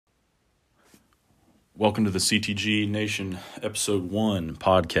Welcome to the CTG Nation Episode 1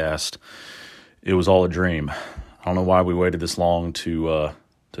 podcast. It was all a dream. I don't know why we waited this long to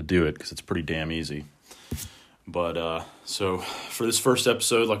do it, because it's pretty damn easy. But so for this first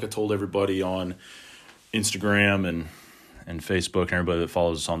episode, like I told everybody on Instagram and Facebook and everybody that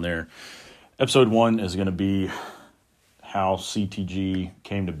follows us on there, Episode 1 is going to be how CTG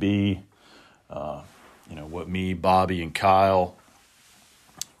came to be, what me, Bobby, and Kyle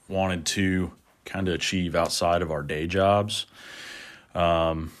wanted to kind of achieve outside of our day jobs.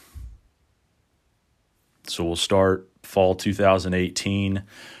 So we'll start fall 2018.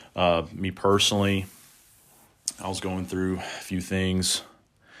 Me personally, I was going through a few things.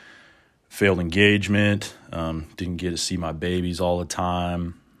 Failed engagement. Didn't get to see my babies all the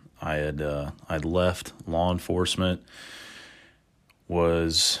time. I'd left law enforcement.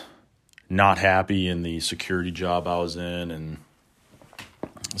 Was not happy in the security job I was in, and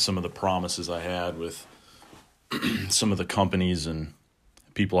some of the promises I had with some of the companies and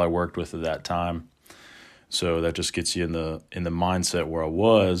people I worked with at that time. So that just gets you in the mindset where I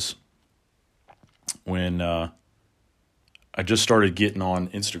was when I just started getting on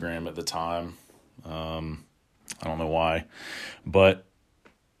Instagram at the time. I don't know why, but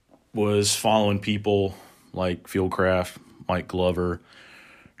was following people like Fieldcraft, Mike Glover,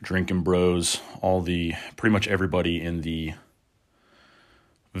 Drinking Bros, pretty much everybody in the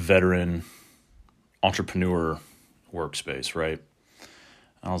veteran entrepreneur workspace, right?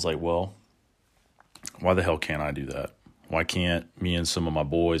 I was like, well, why the hell can't I do that? Why can't me and some of my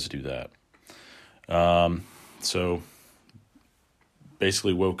boys do that? So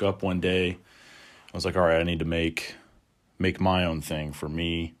basically woke up one day. I was like, all right, I need to make my own thing for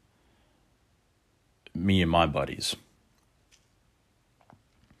me and my buddies.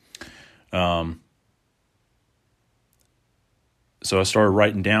 So I started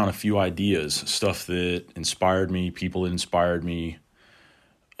writing down a few ideas, stuff that inspired me, people that inspired me,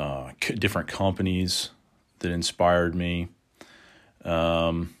 different companies that inspired me.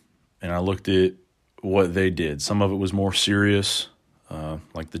 And I looked at what they did. Some of it was more serious,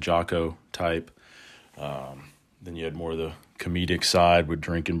 like the Jocko type. Then you had more of the comedic side with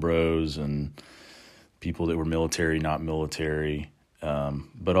Drinking Bros and people that were military, not military,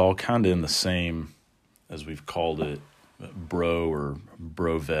 but all kind of in the same, as we've called it, bro or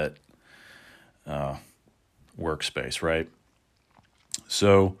bro vet workspace, right?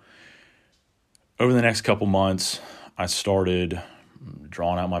 So over the next couple months, I started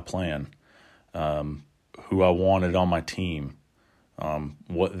drawing out my plan, who I wanted on my team,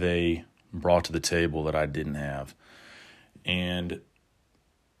 what they brought to the table that I didn't have. And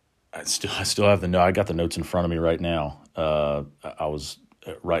I still have I got the notes in front of me right now. I was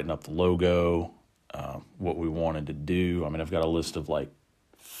writing up the logo, what we wanted to do. I mean, I've got a list of like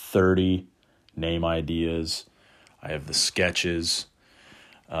 30 name ideas. I have the sketches.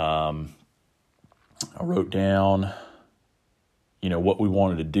 I wrote down, what we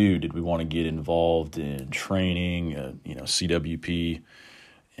wanted to do. Did we want to get involved in training, CWP,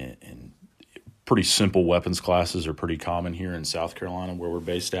 and pretty simple weapons classes are pretty common here in South Carolina where we're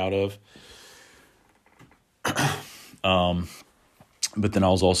based out of. But then I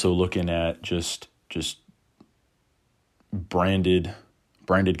was also looking at just branded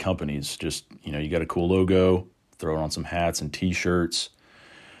companies. Just, you got a cool logo, throw it on some hats and t-shirts.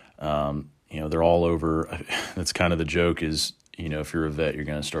 They're all over. That's kind of the joke is, if you're a vet, you're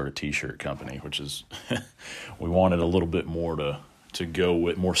going to start a t-shirt company, which is, we wanted a little bit more to go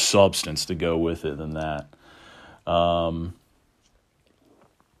with, more substance to go with it than that.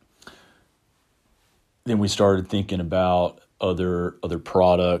 Then we started thinking about other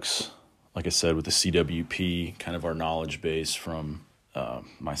products, like I said, with the CWP, kind of our knowledge base from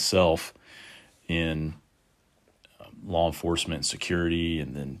myself in law enforcement and security,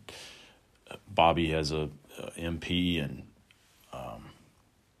 and then Bobby has a MP and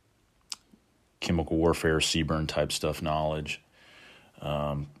chemical warfare, CBRN type stuff knowledge.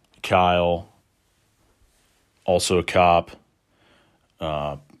 Kyle, also a cop,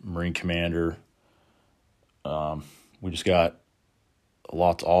 Marine commander. We just got a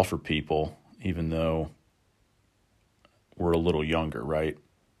lot to offer people, even though we're a little younger, right?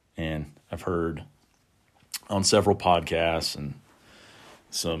 And I've heard on several podcasts and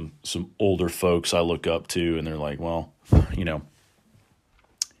some older folks I look up to, and they're like, well, you're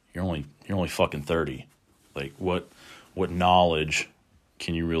only fucking 30. Like, what knowledge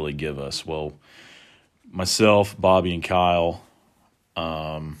can you really give us? Well, myself, Bobby, and Kyle,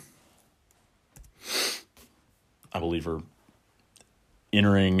 I believe are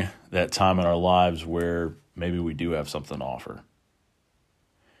entering that time in our lives where maybe we do have something to offer.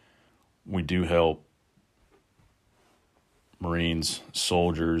 We do help Marines,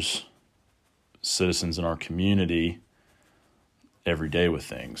 soldiers, citizens in our community every day with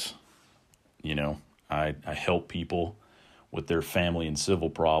things. You know, I help people with their family and civil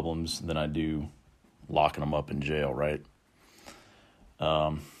problems than I do locking them up in jail, right?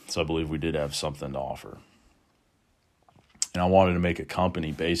 So I believe we did have something to offer. And I wanted to make a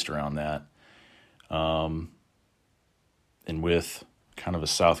company based around that, and with kind of a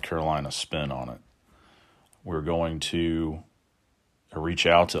South Carolina spin on it. We're going to reach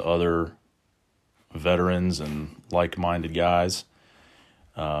out to other veterans and like-minded guys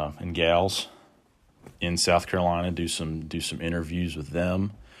and gals in South Carolina, do some interviews with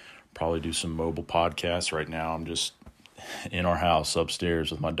them, probably do some mobile podcasts. Right now I'm just in our house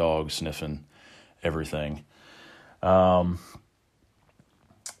upstairs with my dog sniffing everything.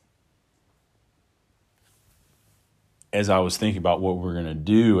 As I was thinking about what we're going to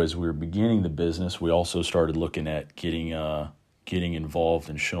do as we were beginning the business, we also started looking at getting involved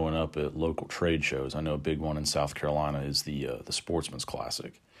and showing up at local trade shows. I know a big one in South Carolina is the Sportsman's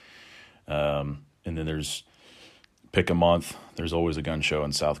Classic. And then there's, pick a month, there's always a gun show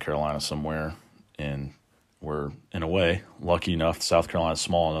in South Carolina somewhere. And we're, in a way, lucky enough, South Carolina's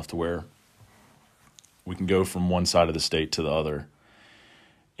small enough to where we can go from one side of the state to the other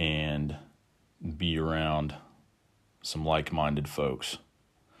and be around some like-minded folks.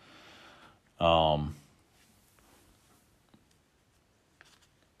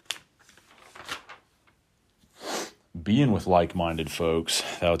 Being with like-minded folks,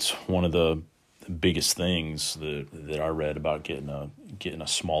 that's one of the biggest things that I read about getting a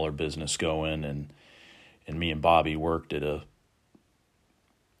smaller business going. And me and Bobby worked at a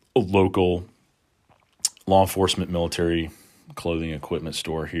local law enforcement military clothing equipment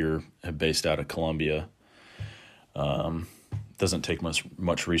store here based out of Columbia. Doesn't take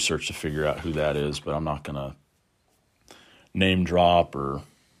much research to figure out who that is, but I'm not going to name drop or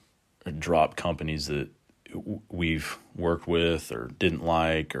drop companies that we've worked with or didn't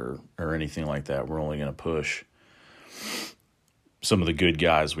like or anything like that. We're only going to push some of the good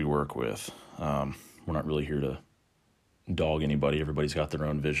guys we work with. We're not really here to dog anybody. Everybody's got their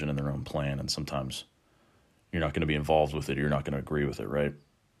own vision and their own plan, and sometimes you're not going to be involved with it or you're not going to agree with it, right?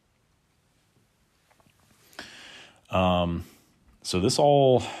 So this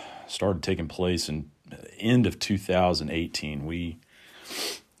all started taking place in the end of 2018. We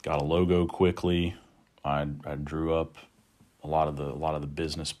got a logo quickly. I drew up a lot of the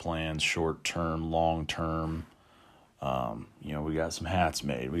business plans, short term, long term. We got some hats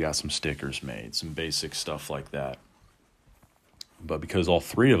made, we got some stickers made, some basic stuff like that. But because all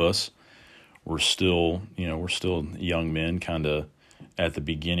three of us were still young men, kind of at the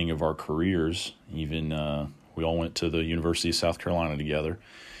beginning of our careers, even we all went to the University of South Carolina together,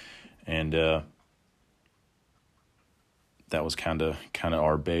 and that was kind of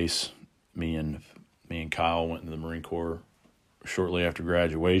our base. Me and Kyle went into the Marine Corps shortly after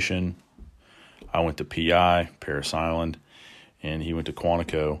graduation. I went to PI, Parris Island, and he went to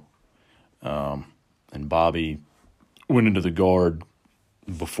Quantico. And Bobby went into the Guard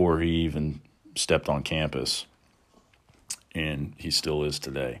before he even stepped on campus, and he still is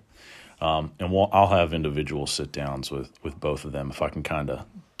today. And I'll have individual sit-downs with both of them if I can kind of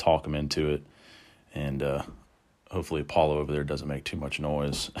talk them into it. And hopefully Apollo over there doesn't make too much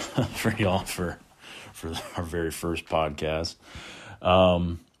noise for y'all for our very first podcast.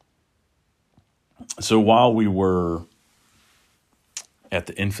 So while we were at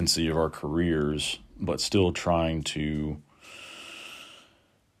the infancy of our careers, but still trying to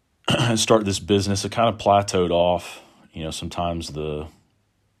start this business, it kind of plateaued off. Sometimes all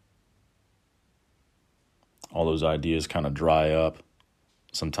those ideas kind of dry up.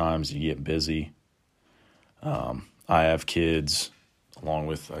 Sometimes you get busy. I have kids, along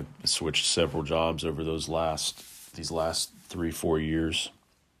with I switched several jobs over these last 3-4 years.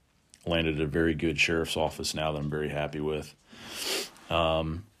 Landed at a very good sheriff's office now that I'm very happy with. But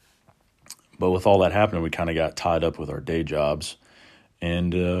with all that happening, we kind of got tied up with our day jobs.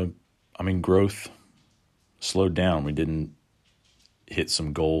 And, growth slowed down. We didn't hit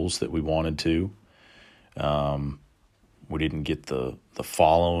some goals that we wanted to. We didn't get the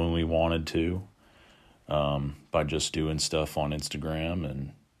following we wanted to by just doing stuff on Instagram.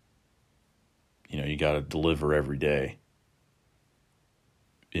 And, you got to deliver every day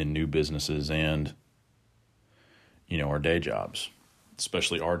in new businesses and, our day jobs,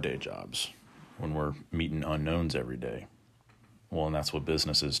 especially our day jobs when we're meeting unknowns every day. Well, and that's what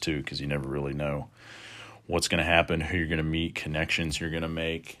business is too, because you never really know what's going to happen, who you're going to meet, connections you're going to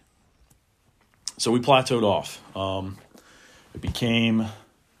make. So we plateaued off. It became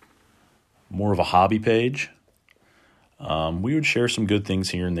more of a hobby page. We would share some good things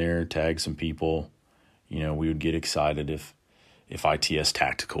here and there, tag some people. We would get excited if ITS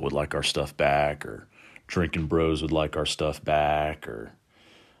Tactical would like our stuff back, or Drinking Bros would like our stuff back, or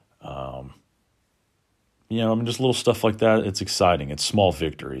just little stuff like that. It's exciting. It's small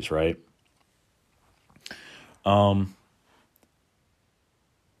victories, right?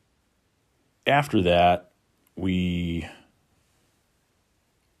 After that, you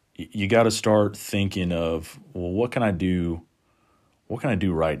got to start thinking of, well, what can I do? What can I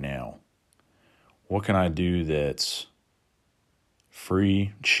do right now? What can I do that's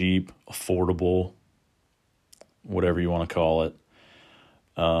free, cheap, affordable, whatever you want to call it?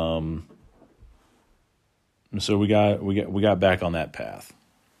 So we got back on that path.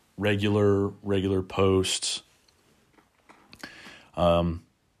 Regular posts.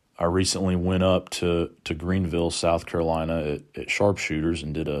 I recently went up to Greenville, South Carolina at Sharpshooters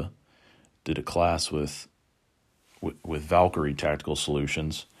and did a class with Valkyrie Tactical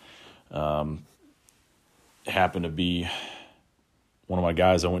Solutions. Happened to be one of my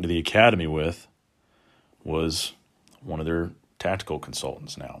guys I went to the academy with was one of their tactical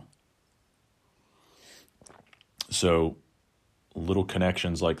consultants now. So little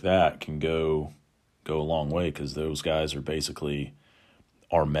connections like that can go a long way, because those guys are basically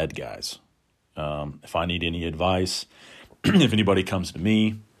our med guys. If I need any advice, if anybody comes to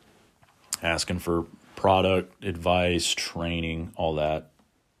me asking for product, advice, training, all that,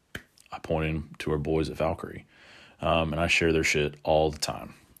 I point them to our boys at Valkyrie. And I share their shit all the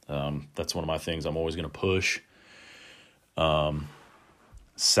time. That's one of my things I'm always going to push.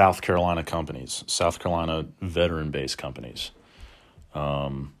 South Carolina companies, South Carolina veteran-based companies.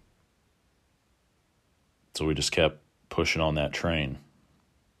 So we just kept pushing on that train.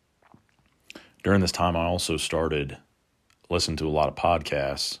 During this time, I also started listening to a lot of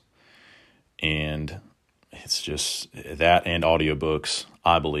podcasts, and it's just that and audiobooks,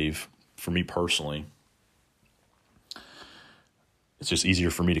 I believe, for me personally. It's just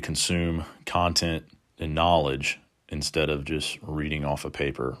easier for me to consume content and knowledge instead of just reading off a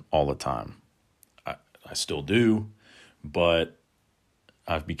paper all the time. I still do, but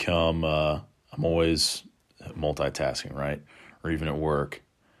I've become, I'm always multitasking, right? Or even at work.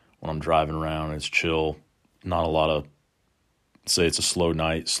 When I'm driving around, it's chill. Not a lot of, say it's a slow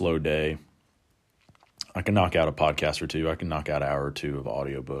night, slow day. I can knock out a podcast or two. I can knock out an hour or two of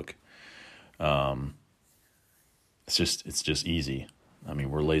audiobook. It's just easy. I mean,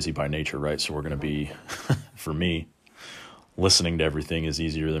 we're lazy by nature, right? So we're going to be, for me, listening to everything is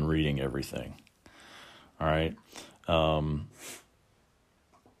easier than reading everything. All right.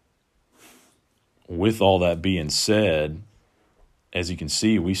 With all that being said, as you can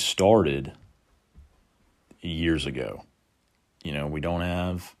see, we started years ago. We don't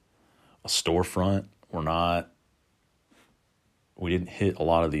have a storefront. We didn't hit a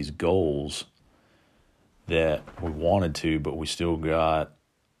lot of these goals that we wanted to, but we still got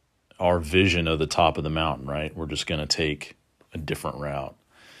our vision of the top of the mountain, right? We're just going to take a different route.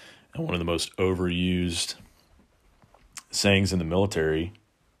 And one of the most overused sayings in the military,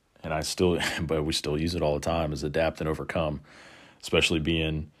 but we still use it all the time, is adapt and overcome. Especially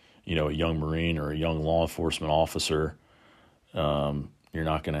being, a young Marine or a young law enforcement officer, you're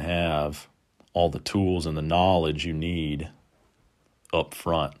not going to have all the tools and the knowledge you need up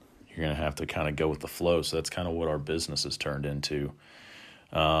front. You're going to have to kind of go with the flow. So that's kind of what our business has turned into.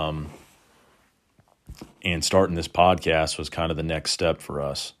 And starting this podcast was kind of the next step for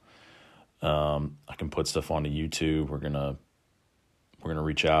us. I can put stuff onto YouTube. We're gonna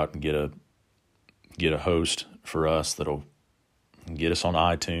reach out and get a host for us that'll get us on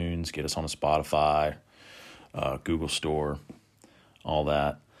iTunes, get us on a Spotify, Google Store, all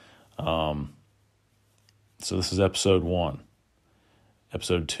that. So this is episode 1.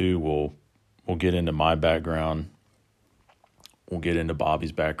 Episode 2, we'll get into my background. We'll get into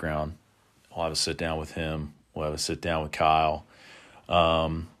Bobby's background. We'll have a sit down with him. We'll have a sit down with Kyle.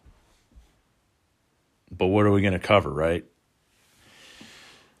 But what are we going to cover, right?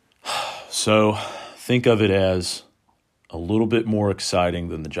 So think of it as a little bit more exciting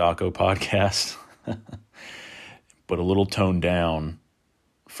than the Jocko podcast, but a little toned down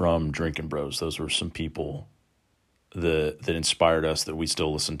from Drinking Bros. Those were some people that inspired us that we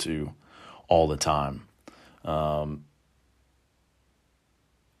still listen to all the time.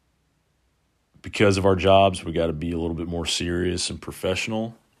 Because of our jobs, we got to be a little bit more serious and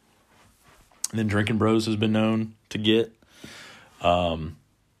professional than Drinking Bros has been known to get.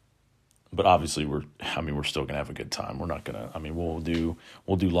 But obviously we're still going to have a good time. We're not going to, we'll do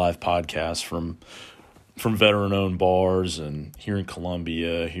live podcasts from veteran owned bars and here in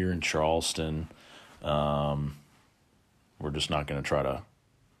Columbia, here in Charleston, We're just not going to try to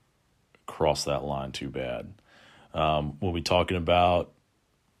cross that line too bad. We'll be talking about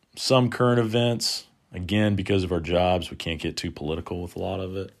some current events. Again, because of our jobs, we can't get too political with a lot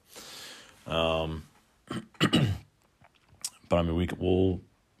of it. But I mean,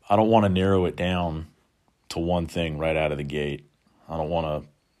 I don't want to narrow it down to one thing right out of the gate. I don't want to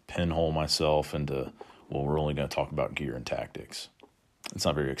pinhole myself into, well, we're only going to talk about gear and tactics. It's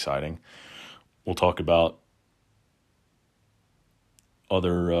not very exciting. We'll talk about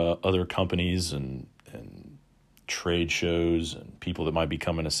other companies and trade shows and people that might be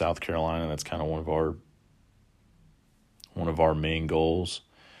coming to South Carolina. That's kind of one of our main goals.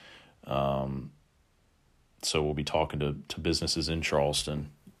 So we'll be talking to businesses in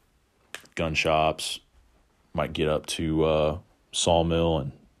Charleston, gun shops, might get up to Sawmill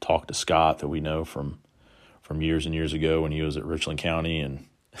and talk to Scott that we know from years and years ago when he was at Richland County, and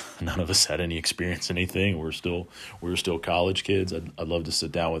none of us had any experience in anything. We were still college kids. I'd love to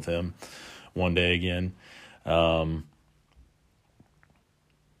sit down with him one day again. But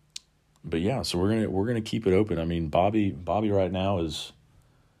yeah, so we're gonna keep it open. I mean, Bobby right now is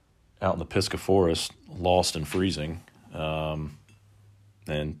out in the Pisgah Forest, lost and freezing, and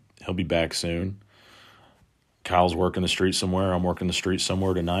he'll be back soon. Kyle's working the street somewhere. I'm working the street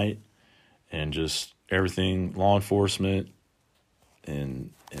somewhere tonight, and just everything law enforcement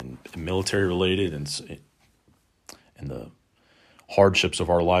and military related and the hardships of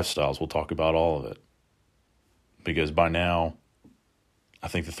our lifestyles. We'll talk about all of it, because by now, I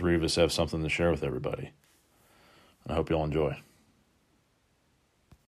think the three of us have something to share with everybody. I hope y'all enjoy.